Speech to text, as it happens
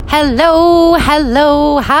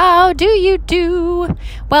Hello, how do you do?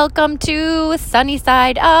 Welcome to Sunny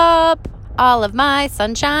Side Up, all of my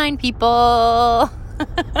sunshine people.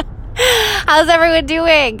 How's everyone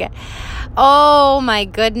doing? Oh my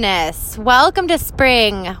goodness. Welcome to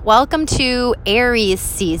spring. Welcome to Aries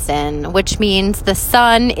season, which means the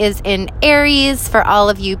sun is in Aries for all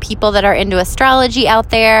of you people that are into astrology out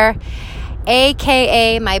there.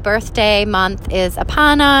 AKA my birthday month is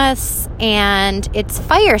upon us and it's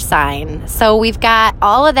fire sign. So we've got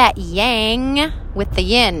all of that yang with the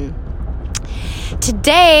yin.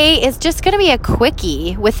 Today is just going to be a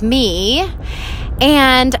quickie with me,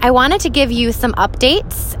 and I wanted to give you some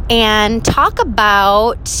updates and talk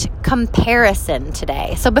about comparison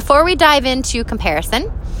today. So before we dive into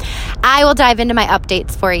comparison, I will dive into my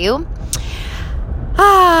updates for you.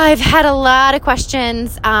 I've had a lot of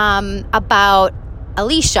questions about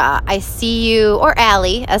Alicia. I see you, or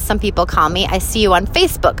Allie, as some people call me. I see you on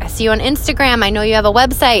Facebook. I see you on Instagram. I know you have a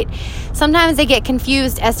website. Sometimes I get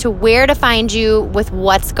confused as to where to find you with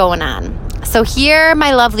what's going on. So here,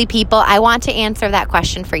 my lovely people, I want to answer that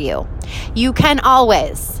question for you. You can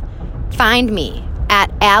always find me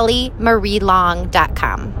at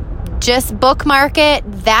AllieMarieLong.com. Just bookmark it.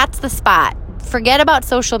 That's the spot. Forget about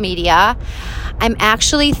social media. I'm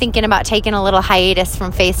actually thinking about taking a little hiatus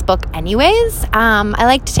from Facebook anyways. I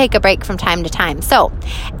like to take a break from time to time. So,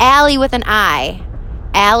 Allie with an I,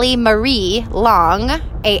 Allie Marie Long,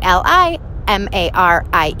 ALIMARIE,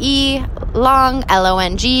 Long,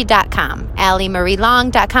 LONG.com.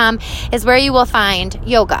 AllieMarieLong.com is where you will find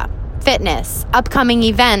yoga, fitness, upcoming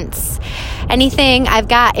events, anything I've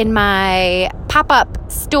got in my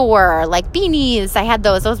pop-up store, like beanies. I had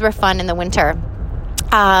those. Those were fun in the winter.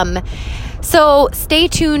 So stay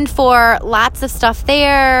tuned for lots of stuff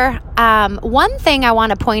there. One thing I want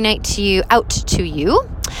to point out to you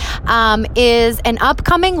is an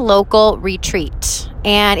upcoming local retreat,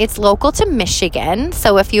 and it's local to Michigan.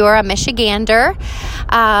 So if you are a Michigander,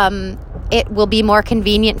 it will be more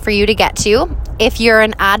convenient for you to get to. If you're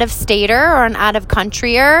an out-of-stater or an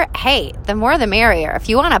out-of-countryer, hey, the more the merrier. If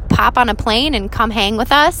you want to pop on a plane and come hang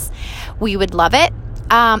with us, we would love it.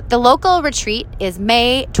 The local retreat is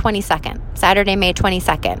May 22nd, Saturday, May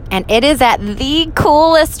 22nd, and it is at the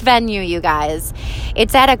coolest venue, you guys.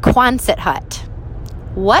 It's at a Quonset hut.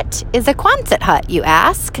 What is a Quonset hut, you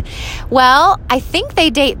ask? Well, I think they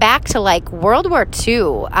date back to like World War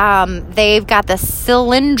II. They've got the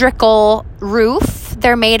cylindrical roof.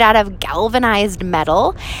 They're made out of galvanized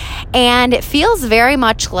metal, and it feels very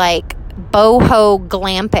much like boho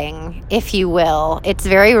glamping, if you will. It's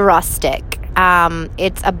very rustic.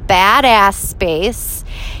 It's a badass space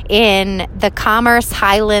in the Commerce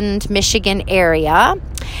Highland, Michigan area,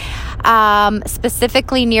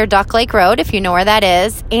 specifically near Duck Lake Road, if you know where that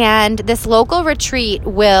is. And this local retreat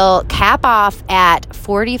will cap off at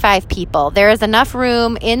 45 people. There is enough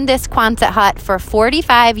room in this Quonset hut for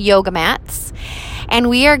 45 yoga mats. And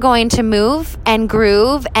we are going to move and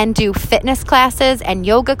groove and do fitness classes and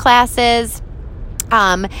yoga classes.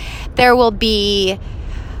 There will be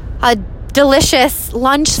a delicious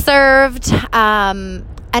lunch served, an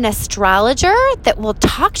astrologer that will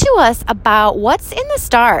talk to us about what's in the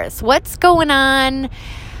stars, what's going on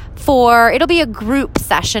it'll be a group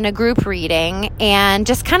session, a group reading, and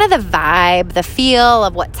just kind of the vibe, the feel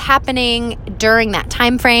of what's happening during that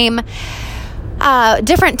time frame.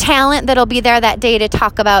 Different talent that'll be there that day to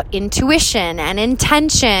talk about intuition and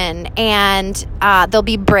intention, and there'll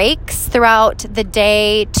be breaks throughout the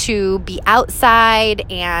day to be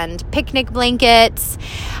outside and picnic blankets.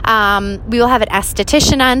 We will have an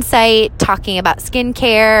esthetician on site talking about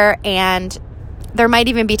skincare, and there might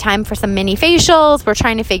even be time for some mini facials. We're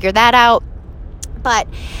trying to figure that out. But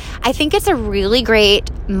I think it's a really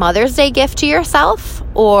great Mother's Day gift to yourself,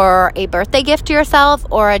 or a birthday gift to yourself,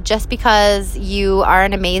 or just because you are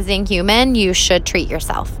an amazing human, you should treat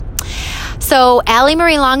yourself. So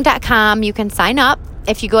AllieMarieLong.com, you can sign up.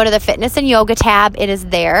 If you go to the fitness and yoga tab, it is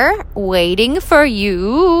there waiting for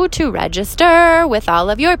you to register with all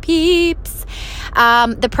of your peeps.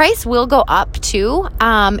 The price will go up too.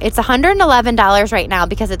 It's $111 right now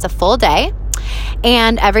because it's a full day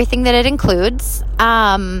and everything that it includes.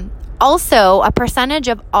 Also, a percentage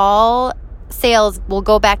of all sales will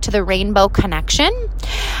go back to the Rainbow Connection,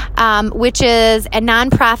 which is a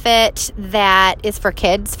nonprofit that is for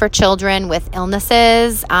kids, for children with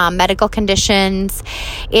illnesses, medical conditions.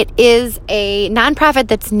 It is a nonprofit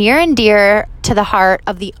that's near and dear to the heart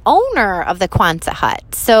of the owner of the Quonset hut.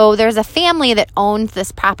 So there's a family that owns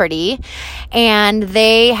this property, and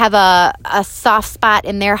they have a soft spot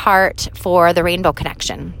in their heart for the Rainbow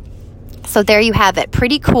Connection. So there you have it.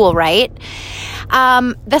 Pretty cool, right?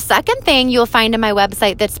 The second thing you'll find on my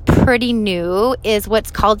website that's pretty new is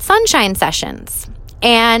what's called sunshine sessions.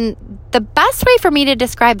 And the best way for me to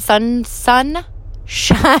describe sunshine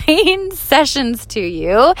sessions to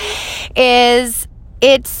you is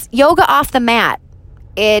it's yoga off the mat.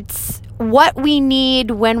 It's what we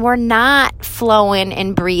need when we're not flowing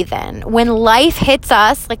and breathing. When life hits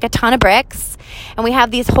us like a ton of bricks and we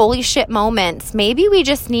have these holy shit moments, maybe we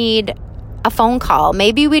just need a phone call.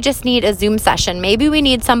 Maybe we just need a Zoom session. Maybe we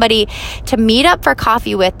need somebody to meet up for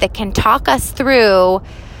coffee with that can talk us through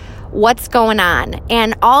what's going on.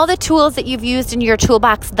 And all the tools that you've used in your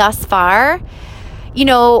toolbox thus far, you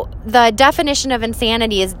know, the definition of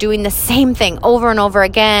insanity is doing the same thing over and over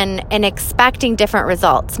again and expecting different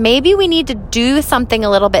results. Maybe we need to do something a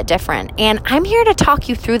little bit different. And I'm here to talk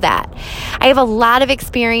you through that. I have a lot of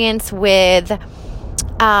experience with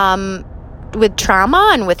trauma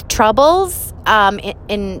and with troubles.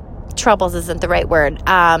 In troubles isn't the right word.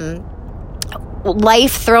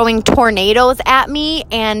 Life throwing tornadoes at me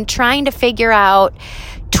and trying to figure out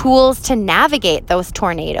tools to navigate those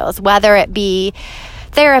tornadoes, whether it be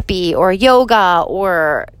therapy or yoga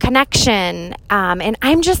or connection. And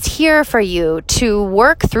I'm just here for you to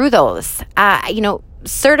work through those.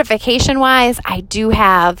 Certification wise, I do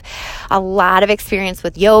have a lot of experience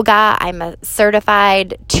with yoga. I'm a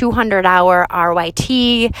certified 200-hour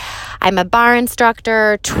RYT. I'm a bar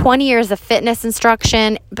instructor, 20 years of fitness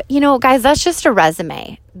instruction. But, guys, that's just a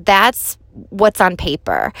resume. That's what's on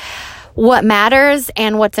paper. What matters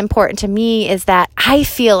and what's important to me is that I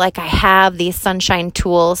feel like I have these sunshine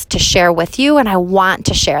tools to share with you, and I want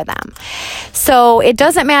to share them. So it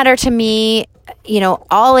doesn't matter to me.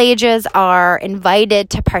 All ages are invited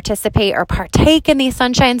to participate or partake in these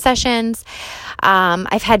sunshine sessions.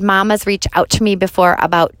 I've had mamas reach out to me before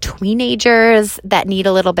about teenagers that need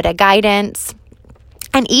a little bit of guidance.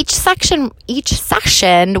 And each session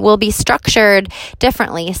will be structured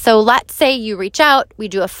differently. So let's say you reach out, we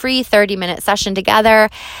do a free 30-minute session together.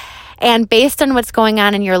 And based on what's going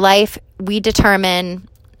on in your life, we determine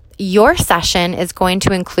your session is going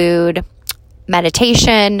to include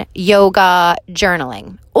meditation, yoga,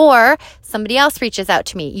 journaling. Or somebody else reaches out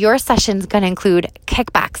to me. Your session's going to include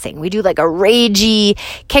kickboxing. We do like a ragey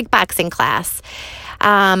kickboxing class.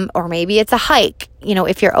 Or maybe it's a hike.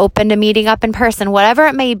 If you're open to meeting up in person, whatever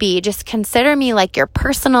it may be, just consider me like your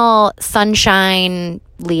personal sunshine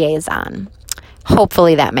liaison.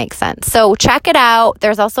 Hopefully that makes sense. So check it out.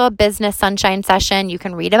 There's also a business sunshine session. You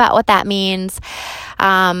can read about what that means.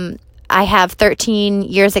 I have 13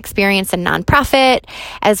 years experience in nonprofit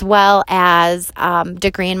as well as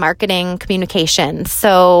degree in marketing communication.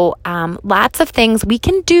 So lots of things we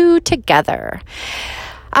can do together.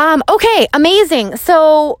 Okay, amazing.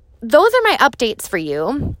 So those are my updates for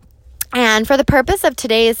you. And for the purpose of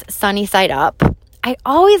today's Sunny Side Up, I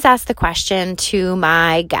always ask the question to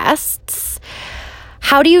my guests,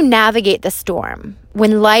 how do you navigate the storm?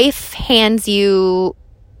 When life hands you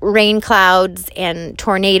rain clouds and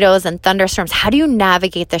tornadoes and thunderstorms, how do you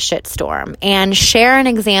navigate the shitstorm? And share an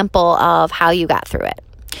example of how you got through it.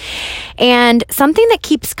 And something that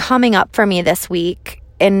keeps coming up for me this week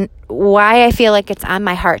and why I feel like it's on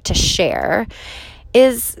my heart to share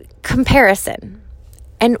is comparison.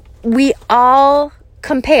 And we all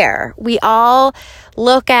compare. We all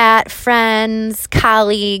look at friends,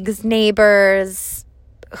 colleagues, neighbors,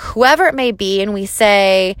 whoever it may be, and we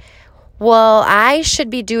say, well, I should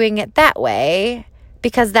be doing it that way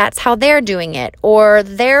because that's how they're doing it, or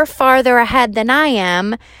they're farther ahead than I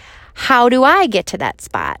am. How do I get to that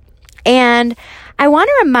spot? And I want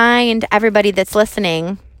to remind everybody that's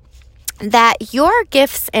listening that your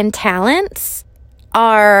gifts and talents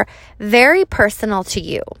are very personal to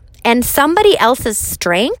you. And somebody else's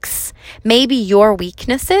strengths may be your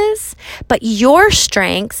weaknesses, but your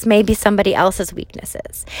strengths may be somebody else's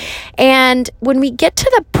weaknesses. And when we get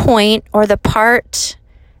to the point or the part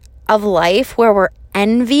of life where we're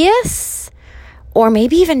envious or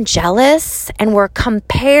maybe even jealous and we're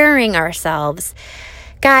comparing ourselves,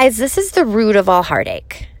 guys, this is the root of all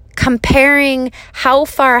heartache. Comparing how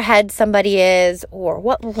far ahead somebody is or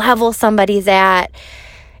what level somebody's at,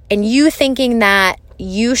 and you thinking that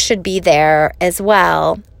you should be there as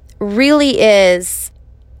well, really is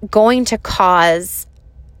going to cause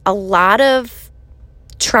a lot of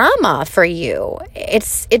trauma for you.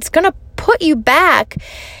 It's going to put you back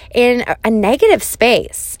in a negative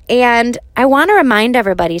space. And I want to remind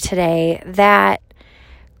everybody today that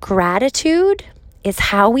gratitude is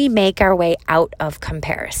how we make our way out of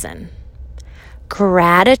comparison.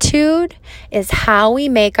 Gratitude is how we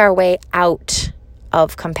make our way out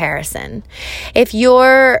of comparison. If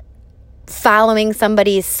you're following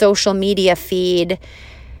somebody's social media feed.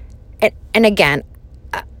 And again,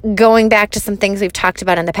 going back to some things we've talked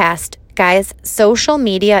about in the past, guys, social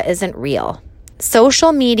media isn't real.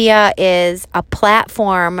 Social media is a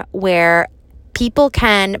platform where people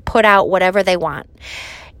can put out whatever they want.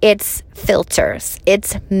 It's filters,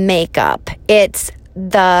 it's makeup, it's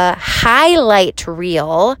the highlight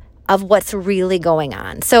reel of what's really going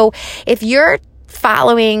on. So if you're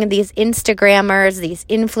following these Instagrammers, these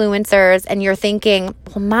influencers, and you're thinking,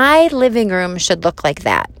 well, my living room should look like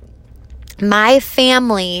that. My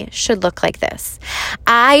family should look like this.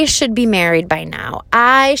 I should be married by now.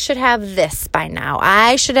 I should have this by now.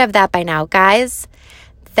 I should have that by now. Guys,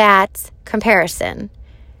 that's comparison.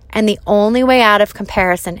 And the only way out of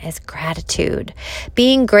comparison is gratitude.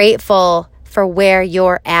 Being grateful for where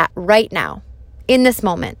you're at right now, in this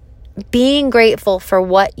moment. Being grateful for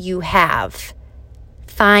what you have.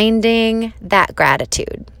 Finding that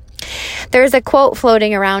gratitude. There's a quote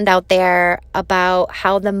floating around out there about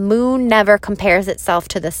how the moon never compares itself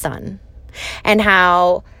to the sun, and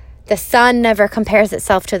how the sun never compares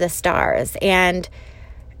itself to the stars, and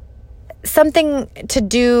something to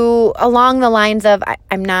do along the lines of, I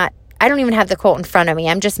don't even have the quote in front of me.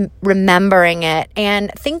 I'm just remembering it.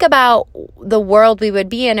 And think about the world we would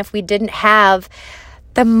be in if we didn't have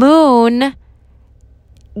the moon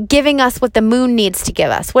giving us what the moon needs to give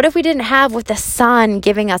us. What if we didn't have what the sun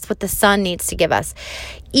giving us what the sun needs to give us?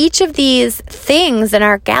 Each of these things in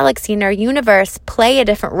our galaxy, in our universe, play a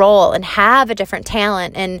different role and have a different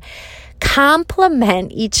talent and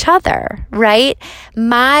complement each other, right?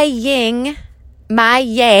 My yin, my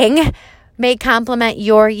yang may complement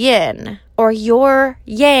your yin, or your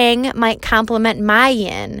yang might complement my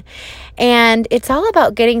yin. And it's all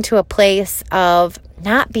about getting to a place of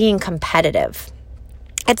not being competitive.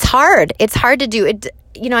 It's hard. It's hard to do it.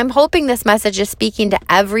 I'm hoping this message is speaking to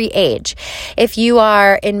every age. If you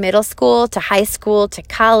are in middle school to high school to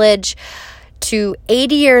college to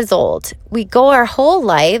 80 years old, we go our whole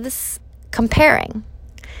lives comparing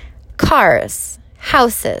cars,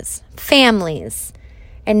 houses, families,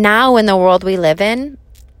 and now in the world we live in,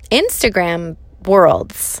 Instagram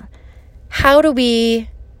worlds. How do we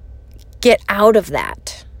get out of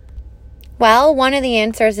that? Well, one of the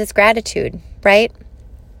answers is gratitude, right?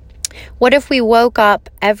 What if we woke up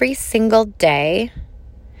every single day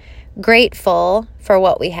grateful for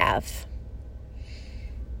what we have?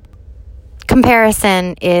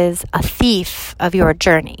 Comparison is a thief of your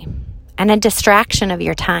journey and a distraction of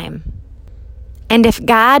your time. And if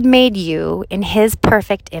God made you in His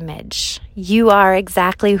perfect image, you are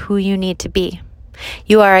exactly who you need to be.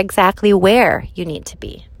 You are exactly where you need to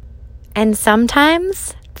be. And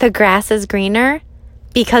sometimes the grass is greener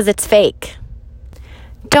because it's fake.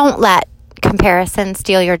 Don't let comparison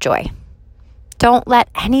steal your joy. Don't let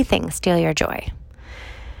anything steal your joy.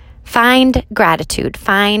 Find gratitude,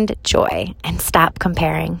 find joy, and stop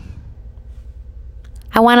comparing.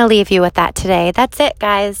 I want to leave you with that today. That's it,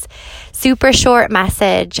 guys. Super short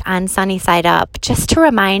message on Sunny Side Up, just to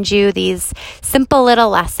remind you these simple little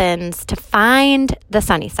lessons to find the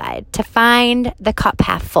sunny side, to find the cup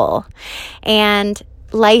half full. And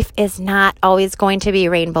life is not always going to be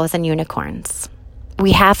rainbows and unicorns.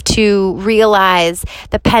 We have to realize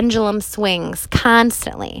the pendulum swings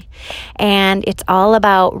constantly. And it's all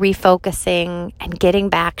about refocusing and getting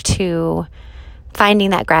back to finding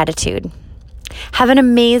that gratitude. Have an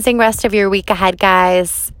amazing rest of your week ahead,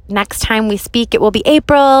 guys. Next time we speak, it will be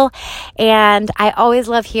April. And I always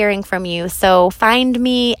love hearing from you. So find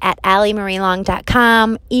me at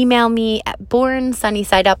AllieMarieLong.com. Email me at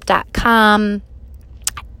bornsunnyside.up.com.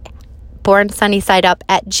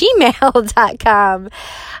 bornsunnyside@gmail.com.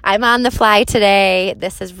 I'm on the fly today.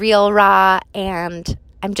 This is real raw, and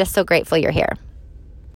I'm just so grateful you're here.